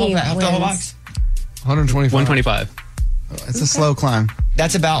pay for the whole pack? The whole box? 125. It's a slow climb.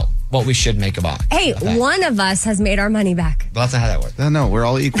 That's about what we should make a box. Hey, one of us has made our money back. Well, that's not how that works. No, we're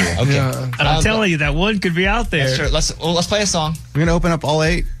all equal. Okay. I'm telling you, that one could be out there. That's true. Let's play a song. We're going to open up all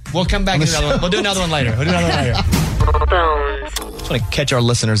 8. We'll come back and do another one. We'll do another one later. Just want to catch our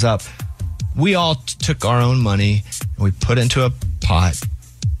listeners up. We all took our own money and we put it into a pot,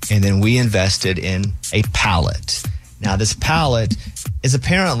 and then we invested in a pallet. Now, this pallet is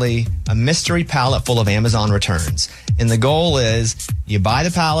apparently a mystery pallet full of Amazon returns. And the goal is you buy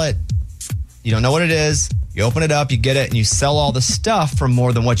the pallet, you don't know what it is, you open it up, you get it, and you sell all the stuff for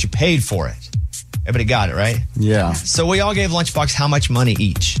more than what you paid for it. Everybody got it, right? Yeah. So we all gave Lunchbox how much money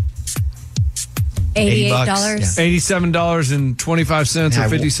each? $88. $87.25 or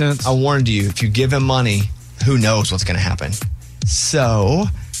 50 cents. I warned you, if you give him money, who knows what's going to happen. So,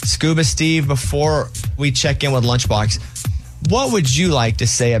 Scuba Steve, before we check in with Lunchbox, what would you like to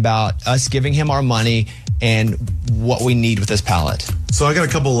say about us giving him our money and what we need with this pallet? So I got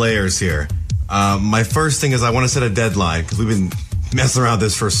a couple layers here. My first thing is I want to set a deadline because we've been messing around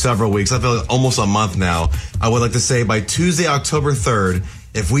this for several weeks. I feel like almost a month now. I would like to say by Tuesday, October 3rd,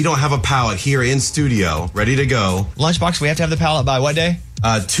 if we don't have a pallet here in studio ready to go. Lunchbox, we have to have the pallet by what day?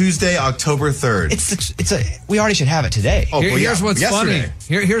 Tuesday, October 3rd. We already should have it today. Oh, here's what's funny.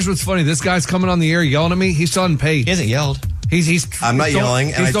 Here's what's funny. This guy's coming on the air yelling at me. He's still unpaid. He hasn't yelled. I'm not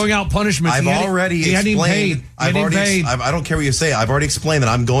yelling. He's throwing out punishments. I've already explained. I don't care what you say. I've already explained that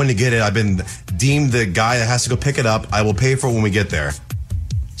I'm going to get it. I've been deemed the guy that has to go pick it up. I will pay for it when we get there.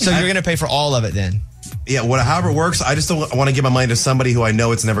 So you're going to pay for all of it then? Yeah, however it works. I just don't want to give my money to somebody who I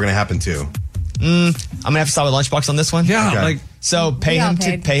know it's never going to happen to. I'm going to have to start with Lunchbox on this one? Yeah. Okay. So pay him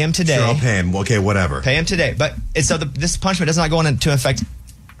today. Sure, I'll pay him. Okay, whatever. Pay him today. But this punishment does not go into effect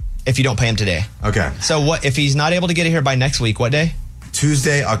if you don't pay him today. Okay. So what if he's not able to get it here by next week? What day?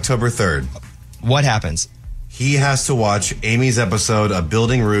 Tuesday, October 3rd. What happens? He has to watch Amy's episode of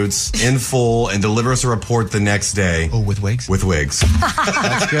Building Roots in full and deliver us a report the next day. Oh, with wigs? With wigs.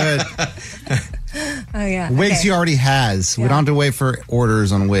 That's good. Oh, yeah. Wigs okay. he already has. We don't have to wait for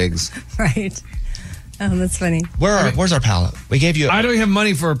orders on wigs. Right. Oh, that's funny. Where's our pallet? We gave you. I don't have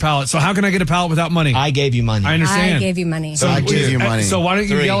money for a pallet, so how can I get a pallet without money? I gave you money. I understand. I gave you money. So I give you money. So why don't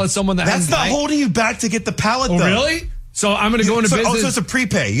you yell at someone That's not holding you back to get the pallet, though. Really? So I'm going to go into business. Oh, so it's a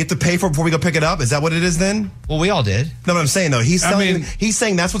prepay. You get to pay for it before we go pick it up? Is that what it is then? Well, we all did. No, but I'm saying, though, he's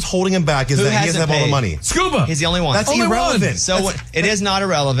saying that's what's holding him back is that he doesn't have all the money. Scuba. He's the only one. That's Only irrelevant. one. So it is not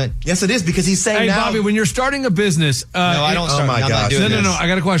irrelevant. Yes, it is, because he's saying Hey, now. Bobby, when you're starting a business. No, I don't start. Oh, my I'm not gosh. doing No, this. I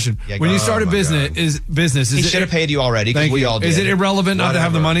got a question. Yeah, when go you on. start a my business, He should have paid you already because Thank we you. all did. Is it irrelevant not to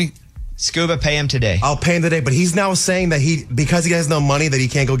have the money? Scuba, pay him today. I'll pay him today, but he's now saying that because he has no money that he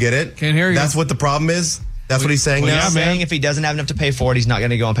can't go get it. Can't hear you. That's what the problem is? That's what he's saying now? He's saying if he doesn't have enough to pay for it, he's not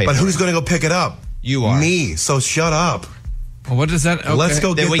going to go and pay for it. But who's going to go pick it up? You are. Me. So shut up. Well, what does that? Okay. Let's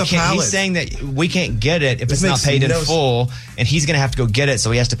go get the pallet. He's saying that we can't get it if it's not paid in full, and he's going to have to go get it,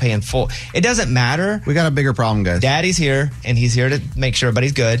 so he has to pay in full. It doesn't matter. We got a bigger problem, guys. Daddy's here, and he's here to make sure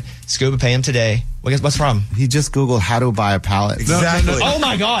everybody's good. Scuba, pay him today. What's the problem? He just Googled how to buy a pallet. Exactly. Oh,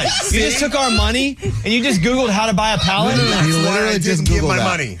 my God. You just took our money, and you just Googled how to buy a pallet? He literally just give Googled my that.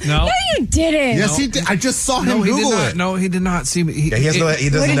 money. No. No, you didn't. Yes, he did. I just saw him Google it. No, he did not see me. Yeah, he doesn't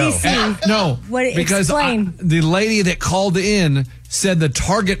What did know. he see? No, because Explain. the lady that called in said the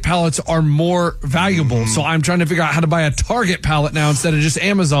Target pallets are more valuable. So I'm trying to figure out how to buy a Target pallet now instead of just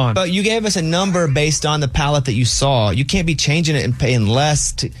Amazon. But you gave us a number based on the pallet that you saw. You can't be changing it and paying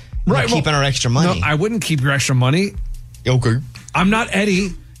less to keeping our extra money. No, I wouldn't keep your extra money. Okay. I'm not Eddie.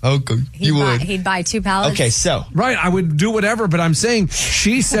 Okay. He'd buy 2 pallets. Okay, so. Right, I would do whatever, but I'm saying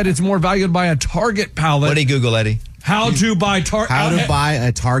she said it's more valuable by a Target pallet. What did he Google, Eddie? How to buy Target. How to buy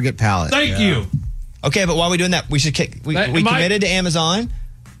a Target pallet. Thank you. Okay, but while we're doing that, we committed to Amazon.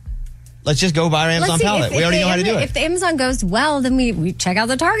 Let's just go buy our Amazon pallet. We already know how to do it. If the Amazon goes well, then we check out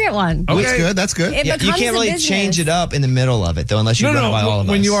the Target one. Okay. That's good. It You becomes can't a really business. change it up in the middle of it, though, unless you run it by all of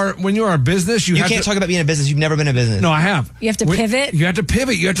us. When you are a business, you can't talk about being a business. You've never been a business. No, I have. You have to pivot. You have to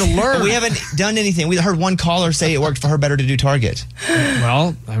pivot. You have to learn. But we haven't done anything. We heard one caller say it worked for her better to do Target.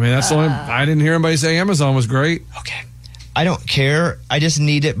 Well, I mean, that's the only. I didn't hear anybody say Amazon was great. Okay. I don't care. I just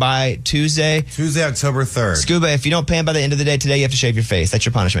need it by Tuesday. Tuesday, October 3rd. Scuba, if you don't pay him by the end of the day today, you have to shave your face. That's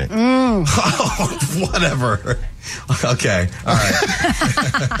your punishment. Whatever. Okay. All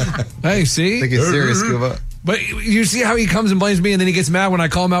right. Hey, see? Think it's serious, Scuba. But you see how he comes and blames me, and then he gets mad when I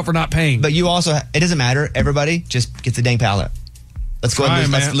call him out for not paying. But you also, it doesn't matter. Everybody just gets the dang pallet. Let's go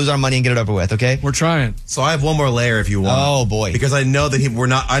and let's lose our money and get it over with, okay? We're trying. So I have one more layer if you want. Oh, boy. Because I know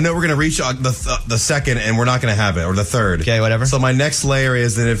that I know we're going to reach the second and we're not going to have it, or the third. Okay, whatever. So my next layer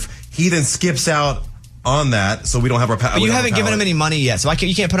is that if he then skips out on that, so we don't have our pallet. But you haven't given him any money yet, so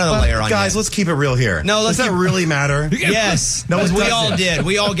you can't put another layer on guys, yet. let's keep it real here. No, does that really matter? Yes. No, because it we doesn't. all did.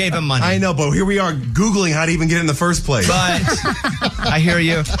 We all gave him money. I know, but here we are Googling how to even get it in the first place. But I hear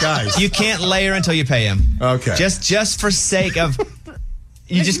you. Guys. You can't layer until you pay him. Okay. Just for sake of...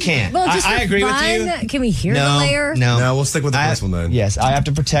 You just can't. Well, just I for agree fun, with you. Can we hear the layer? No, we'll stick with the first one then. Yes, I have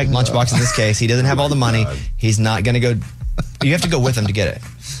to protect Lunchbox in this case. He doesn't have all the money. He's not going to go... You have to go with him to get it.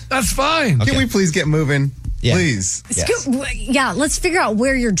 That's fine. Can we please get moving? Yeah. Please. Yes. Yeah, let's figure out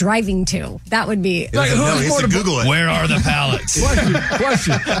where you're driving to. That would be... He has to Google it. Where are the pallets?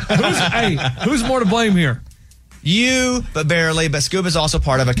 Question. Who's more to blame here? You, but barely. But Scuba's also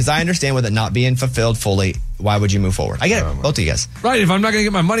part of it because I understand with it not being fulfilled fully. Why would you move forward? I get it. Both of you guys. Right. If I'm not going to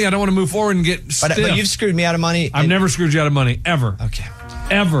get my money, I don't want to move forward and get stiff. But you've screwed me out of money. I've never screwed you out of money. Ever. Okay.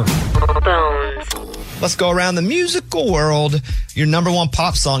 Ever. Let's go around the musical world. Your number one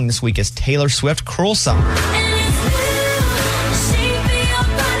pop song this week is Taylor Swift, Cruel Summer.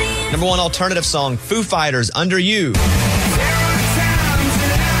 Number one alternative song, Foo Fighters, Under You.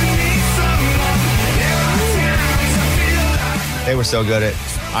 They were so good at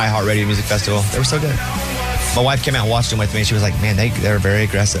iHeartRadio Music Festival. They were so good. My wife came out and watched them with me, and she was like, man, they're very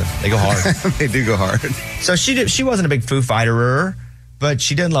aggressive. They go hard. They do go hard. So she wasn't a big Foo Fighterer, but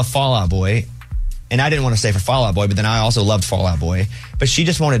she did love Fall Out Boy. And I didn't want to stay for Fall Out Boy, but then I also loved Fall Out Boy. But she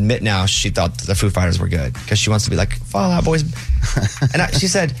just won't admit now she thought the Foo Fighters were good because she wants to be like, Fall Out Boy's. And she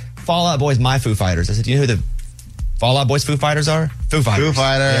said, Fall Out Boy's my Foo Fighters. I said, do you know who the Fall Out Boy's Foo Fighters are? Foo Fighters. Foo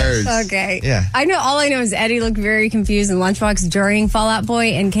Fighters. Yes. Okay. Yeah. All I know is Eddie looked very confused in Lunchbox during Fall Out Boy,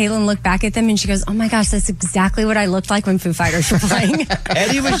 and Caitlin looked back at them and she goes, oh my gosh, that's exactly what I looked like when Foo Fighters were playing.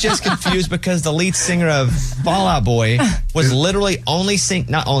 Eddie was just confused because the lead singer of Fall Out Boy was literally he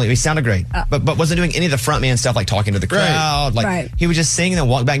sounded great, but wasn't doing any of the frontman stuff like talking to the crowd. He would just sing and then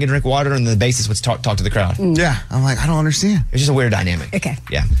walk back and drink water, and the bassist would talk to the crowd. Yeah. I'm like, I don't understand. It's just a weird dynamic. Okay.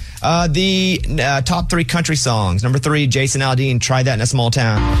 Yeah. The top 3 country songs. Number 3, Jason Aldean, Try That in a Small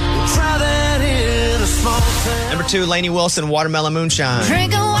Town. Number 2, Lainey Wilson, Watermelon Moonshine.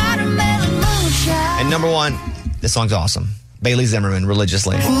 Drink a watermelon moonshine. And number 1, this song's awesome, Bailey Zimmerman,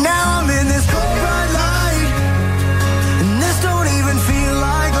 Religiously. Now I'm in this cold bright light, and this don't even feel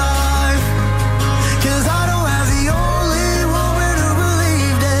like life, 'cause I don't have the only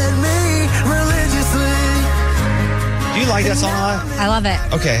that song a lot? I love it.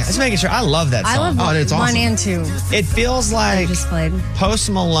 Okay, just making sure. I love that song. I love it's one awesome. and two. It feels like just played. Post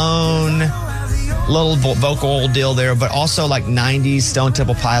Malone, little vocal deal there, but also like 90s Stone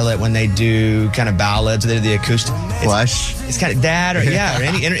Temple Pilot when they do kind of ballads. They do the acoustic. Flush. It's kind of that, or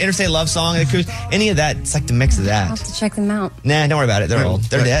any Interstate Love Song, acoustic, any of that. It's like the mix of I'll that. have to check them out. Nah, don't worry about it. They're old.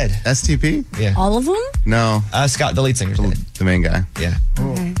 They're dead. STP? Yeah. All of them? No. Scott, the lead singer's dead. The main guy. Yeah.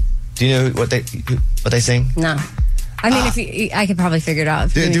 Okay. Do you know what they sing? No. I mean, I could probably figure it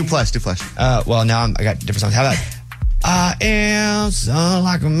out. Do Flush. Well, now I got different songs. How about I am son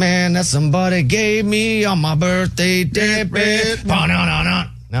like a man that somebody gave me on my birthday day.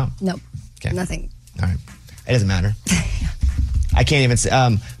 No. Nope. Okay. Nothing. All right. It doesn't matter. I can't even say.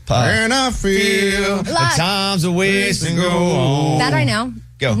 And I feel the times are wasting go on. That I know.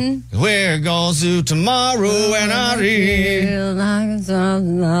 Go. We're going to tomorrow and I read.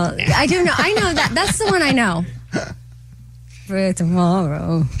 I do know. I know that. That's the one I know. For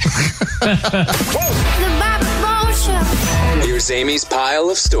tomorrow. Here's Amy's pile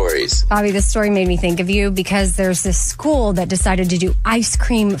of stories. Bobby, this story made me think of you because there's this school that decided to do Ice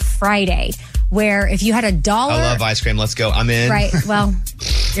Cream Friday, where if you had $1... I love ice cream. Let's go. I'm in. Right. Well,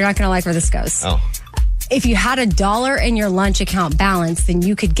 you're not going to like where this goes. Oh. If you had $1 in your lunch account balance, then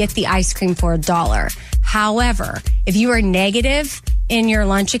you could get the ice cream for $1. However, if you were negative in your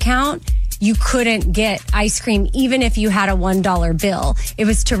lunch account, you couldn't get ice cream even if you had a $1 bill. It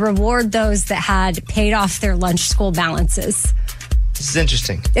was to reward those that had paid off their lunch school balances. This is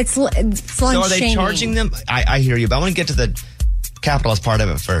interesting. It's lunch So are they shaming. charging them? I hear you, but I want to get to the capitalist part of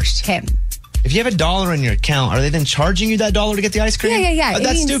it first. Okay. If you have $1 in your account, are they then charging you that $1 to get the ice cream? Yeah. Oh, It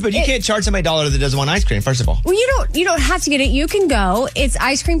that's means stupid. You can't charge somebody $1 that doesn't want ice cream, first of all. Well, you don't have to get it. You can go. It's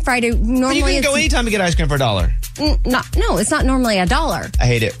Ice Cream Friday. Normally, But you can go anytime to get ice cream for $1. No, it's not normally $1. I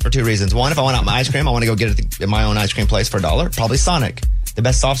hate it for two reasons. One, if I want out my ice cream, I want to go get it at my own ice cream place for $1. Probably Sonic, the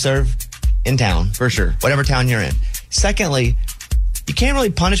best soft serve in town. For sure. Whatever town you're in. Secondly, you can't really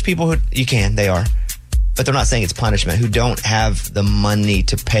punish people who, you can, they are. But they're not saying it's punishment, who don't have the money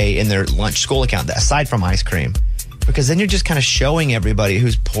to pay in their lunch school account, aside from ice cream. Because then you're just kind of showing everybody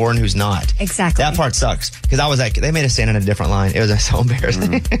who's poor and who's not. Exactly. That part sucks. Because I was like, they made us stand in a different line. It was so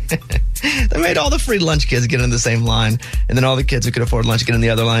embarrassing. They made all the free lunch kids get in the same line. And then all the kids who could afford lunch get in the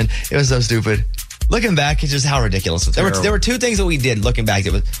other line. It was so stupid. Looking back, it's just how ridiculous. There were two things that we did looking back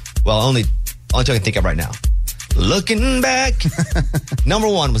that was, well, only two I can think of right now. Looking back. Number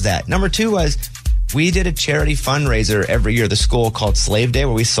one was that. Number two was, we did a charity fundraiser every year, the school, called Slave Day,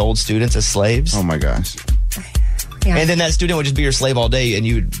 where we sold students as slaves. Oh my gosh. Yeah. And then that student would just be your slave all day,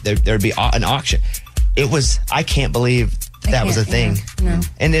 and there'd be an auction. It was, I can't believe that was a thing. Yeah, no.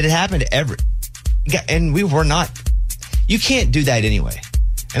 And it happened and we were not, you can't do that anyway.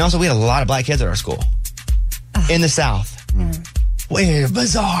 And also, we had a lot of black kids at our school in the South. Way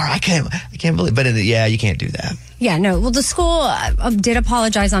bizarre. I can't believe, but you can't do that. Yeah, no. Well, the school did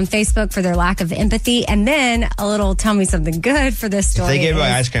apologize on Facebook for their lack of empathy, and then a little tell me something good for this story. If they gave me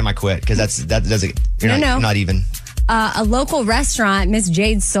ice cream, I quit, because that doesn't. You're not even. A local restaurant, Miss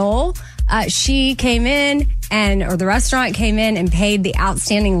Jade's Soul, she came in or the restaurant came in and paid the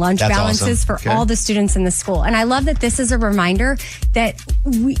outstanding lunch balances for all the students in the school. And I love that this is a reminder that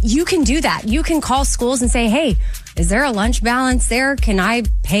you can do that. You can call schools and say, hey, is there a lunch balance there? Can I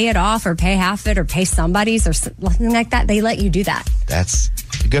pay it off or pay half it or pay somebody's or something like that? They let you do that. That's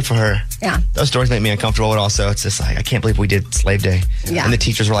good for her. Yeah. Those stories make me uncomfortable, but also it's just like, I can't believe we did Slave Day. Yeah. And the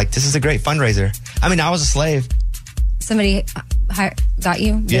teachers were like, this is a great fundraiser. I mean, I was a slave. Somebody got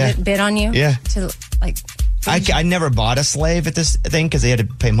you? Bid on you? Yeah. To like... I never bought a slave at this thing because they had to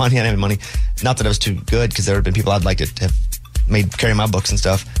pay money. I didn't have money. Not that it was too good, because there would have been people I'd like to have made carry my books and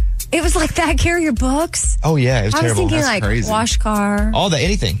stuff. It was like that? Carry your books? Oh, yeah. It was terrible. I was thinking like crazy. Wash car. All that,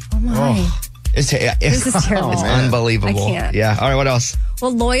 anything. Oh, my. This is terrible. It's unbelievable. I can't. Yeah. All right, what else?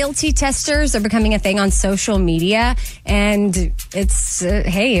 Well, loyalty testers are becoming a thing on social media. And it's,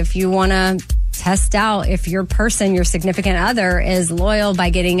 hey, if you want to test out if your significant other, is loyal by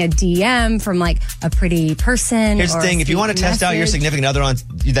getting a DM from like a pretty person. Here's the thing. If you want to test out your significant other on,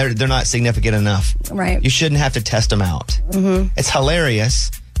 they're not significant enough. Right. You shouldn't have to test them out. Mm-hmm. It's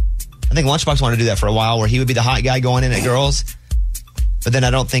hilarious. I think Lunchbox wanted to do that for a while, where he would be the hot guy going in at girls. But then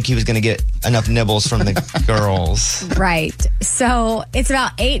I don't think he was going to get enough nibbles from the girls. Right. So it's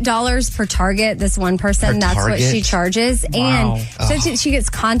about $8 per target, this one person. That's what she charges. Wow. And so she gets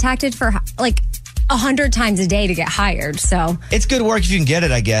contacted for like 100 times a day to get hired. So it's good work if you can get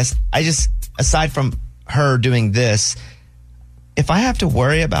it, I guess. Aside from her doing this, if I have to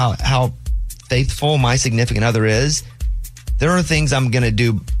worry about how faithful my significant other is, there are things I'm going to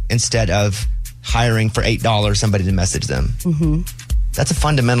do instead of hiring for $8 somebody to message them. Mm-hmm. That's a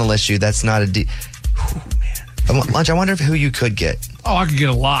fundamental issue. That's not a man. Lunch, I wonder who you could get. Oh, I could get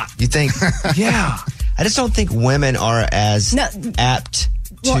a lot. You think? Yeah. I just don't think women are as apt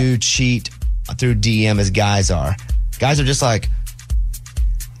to cheat through DM as guys are. Guys are just like,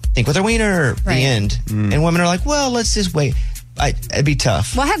 think with their wiener, the end. And women are like, well, let's just wait. It'd be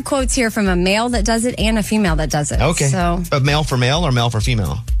tough. Well, I have quotes here from a male that does it and a female that does it. Okay. So But male for male or male for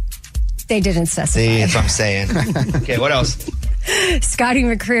female? they didn't specify. See, that's what I'm saying. Okay, what else? Scotty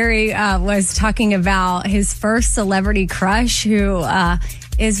McCreery was talking about his first celebrity crush who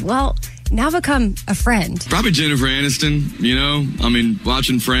is, well, now become a friend. Probably Jennifer Aniston, you know? I mean,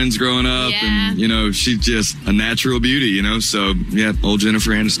 watching Friends growing up and, you know, she's just a natural beauty, you know? So, yeah, old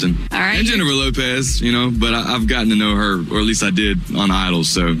Jennifer Aniston. All right. And Jennifer Lopez, you know? But I've gotten to know her, or at least I did on Idol.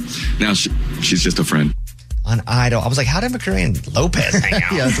 So now she's just a friend. On Idol. I was like, how did McCreery and Lopez hang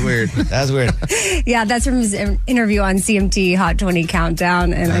out? Yeah, that's weird. That's weird. Yeah, that's from his interview on CMT Hot 20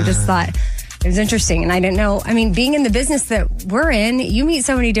 Countdown. And I just thought it was interesting. And I didn't know. I mean, being in the business that we're in, you meet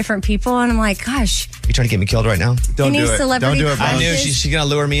so many different people. And I'm like, gosh. You trying to get me killed right now? Don't do it. Don't do it. I knew she's going to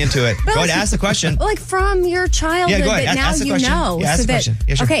lure me into it. Go ahead, ask the question. Like from your childhood, Yeah, go ahead. but now Ask the you question. know. Yeah, ask the question.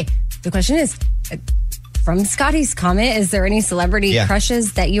 Yeah, sure. Okay, the question is, from Scotty's comment, is there any celebrity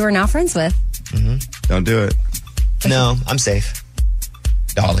crushes that you are now friends with? Mm-hmm. Don't do it. No, I'm safe.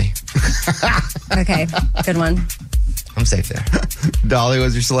 Dolly. Okay, good one. I'm safe there. Dolly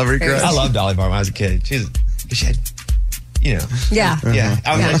was your celebrity crush? I love Dolly Parton when I was a kid. She had, you know. Yeah. Yeah.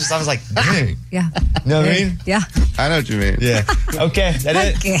 I was like, dang. Yeah. Know what I mean? Yeah. I know what you mean. Yeah. Okay,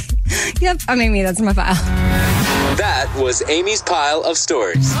 that Okay. Yep, I'm Amy. That's my file. That was Amy's pile of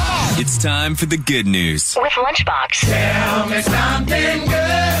stories. It's time for the good news. With Lunchbox. Tell me something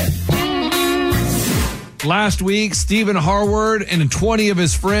good. Last week, Stephen Harward and 20 of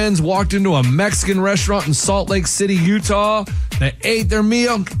his friends walked into a Mexican restaurant in Salt Lake City, Utah. They ate their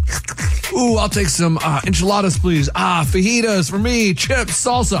meal. Ooh, I'll take some enchiladas, please. Fajitas for me, chips,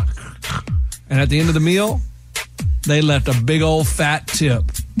 salsa. And at the end of the meal, they left a big old fat tip.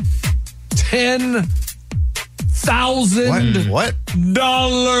 $10,000 What?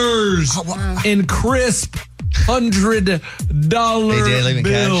 in crisp $100 They did leave in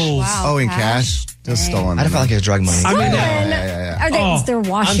cash? bills. Wow, in cash? Just stolen. I felt like it was drug money. I mean, Are they? They're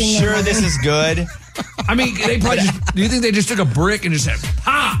washing. I'm sure this is good. I mean, they probably just, do you think they just took a brick and just said,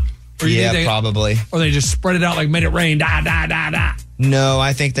 pop? Or you think probably. Or they just spread it out like made it rain, da, da, da, da. No,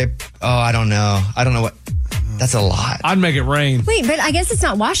 I think I don't know. I don't know what. That's a lot. I'd make it rain. Wait, but I guess it's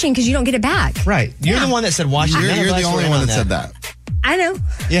not washing because you don't get it back. Right. You're the one that said washing. You're the only one that said that. I know.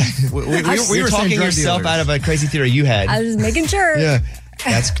 Yeah. We We were saying talking drug yourself dealers. out of a crazy theory you had. I was just making sure. Yeah.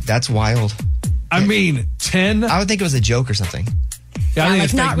 That's wild. I mean, 10? I would think it was a joke or something. Yeah, I think like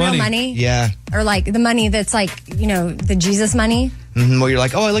it's not fake real money. Yeah. Or like the money that's like, you know, the Jesus money. Mm-hmm. Well, you're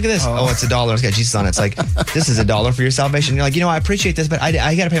like, oh, look at this. Oh, it's $1. It's got Jesus on it. It's like, this is $1 for your salvation. You're like, I appreciate this, but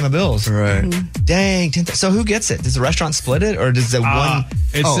I got to pay my bills. Right. Dang. So who gets it? Does the restaurant split it, or does the one?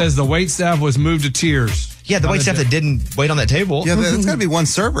 It says the wait staff was moved to tears. Yeah, the wait staff that didn't wait on that table. Yeah, it's got to be one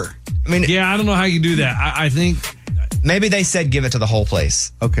server. I mean, yeah, I don't know how you do that. I think maybe they said give it to the whole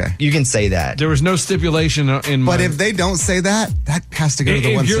place. Okay. You can say that. there was no stipulation in my... But if they don't say that, that has to go to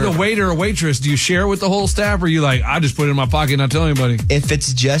the one If you're server. the waiter or waitress, do you share with the whole staff, or are you like, I just put it in my pocket and not tell anybody? If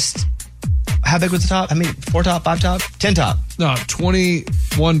it's just, how big was the top? I mean, 4 top, 5 top, 10 top. No,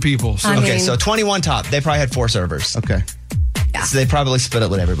 21 people. So. Okay, so 21 top. They probably had 4 servers. Okay. Yeah. So they probably split it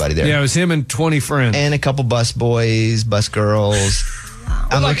with everybody there. Yeah, it was him and 20 friends. And a couple bus boys, bus girls.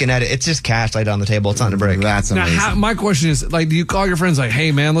 I'm looking at it. It's just cash laid on the table. It's not in a brick. That's Now, amazing. my question is, like, do you call your friends like,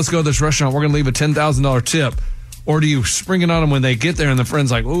 hey, man, let's go to this restaurant. We're going to leave a $10,000 tip. Or do you spring it on them when they get there and the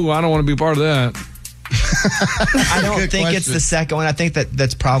friend's like, ooh, I don't want to be part of that? I don't think it's the second one. I think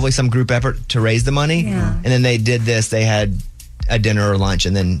that's probably some group effort to raise the money. Yeah. And then they did this. They had a dinner or lunch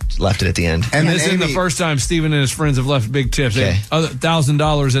and then left it at the end. And this isn't the first time Steven and his friends have left big tips. Okay.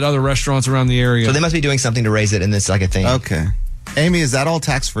 $1,000 at other restaurants around the area. So they must be doing something to raise it, and it's like a thing. Okay. Amy, is that all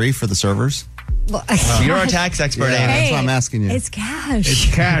tax-free for the servers? Well, You're a tax expert, Amy. That's why I'm asking you. It's cash.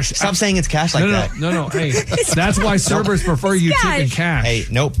 It's cash. Stop saying it's cash like that. No. Hey, that's why servers prefer you tip in cash. Hey,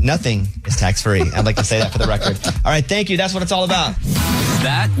 nope, nothing is tax-free. I'd like to say that for the record. All right, thank you. That's what it's all about.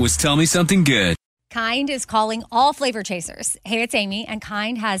 That was Tell Me Something Good. Kind is calling all flavor chasers. Hey, it's Amy, and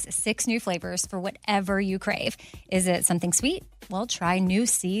Kind has 6 new flavors for whatever you crave. Is it something sweet? Well, try new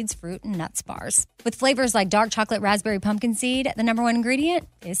seeds, fruit, and nuts bars. With flavors like dark chocolate raspberry pumpkin seed, the number one ingredient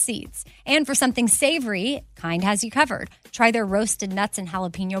is seeds. And for something savory, Kind has you covered. Try their roasted nuts and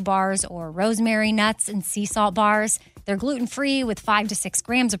jalapeno bars or rosemary nuts and sea salt bars. They're gluten-free with 5 to 6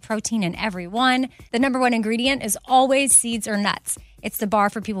 grams of protein in every one. The number one ingredient is always seeds or nuts. It's the bar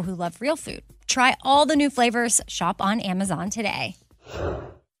for people who love real food. Try all the new flavors. Shop on Amazon today.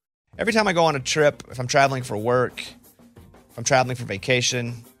 Every time I go on a trip, if I'm traveling for work, if I'm traveling for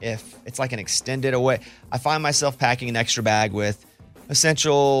vacation, if it's like an extended away, I find myself packing an extra bag with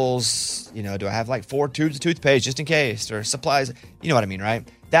essentials. You know, do I have like 4 tubes of toothpaste just in case, or supplies? You know what I mean, right?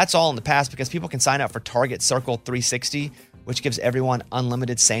 That's all in the past because people can sign up for Target Circle 360, which gives everyone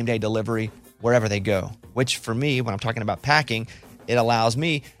unlimited same-day delivery wherever they go. Which for me, when I'm talking about packing, it allows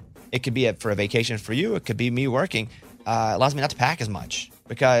me, it could be for a vacation for you, it could be me working, allows me not to pack as much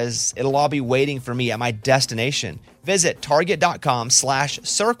because it'll all be waiting for me at my destination. Visit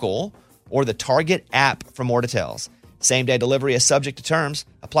target.com/circle or the Target app for more details. Same-day delivery is subject to terms,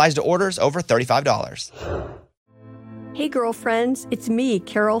 applies to orders over $35. Hey girlfriends, it's me,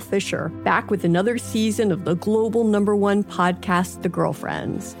 Carol Fisher, back with another season of the global #1 podcast, The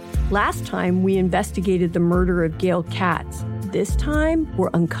Girlfriends. Last time, we investigated the murder of Gail Katz. This time, we're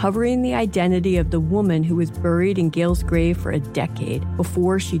uncovering the identity of the woman who was buried in Gail's grave for a decade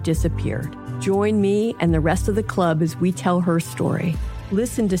before she disappeared. Join me and the rest of the club as we tell her story.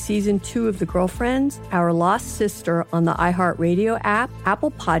 Listen to Season 2 of The Girlfriends, Our Lost Sister on the iHeartRadio app,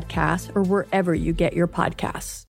 Apple Podcasts, or wherever you get your podcasts.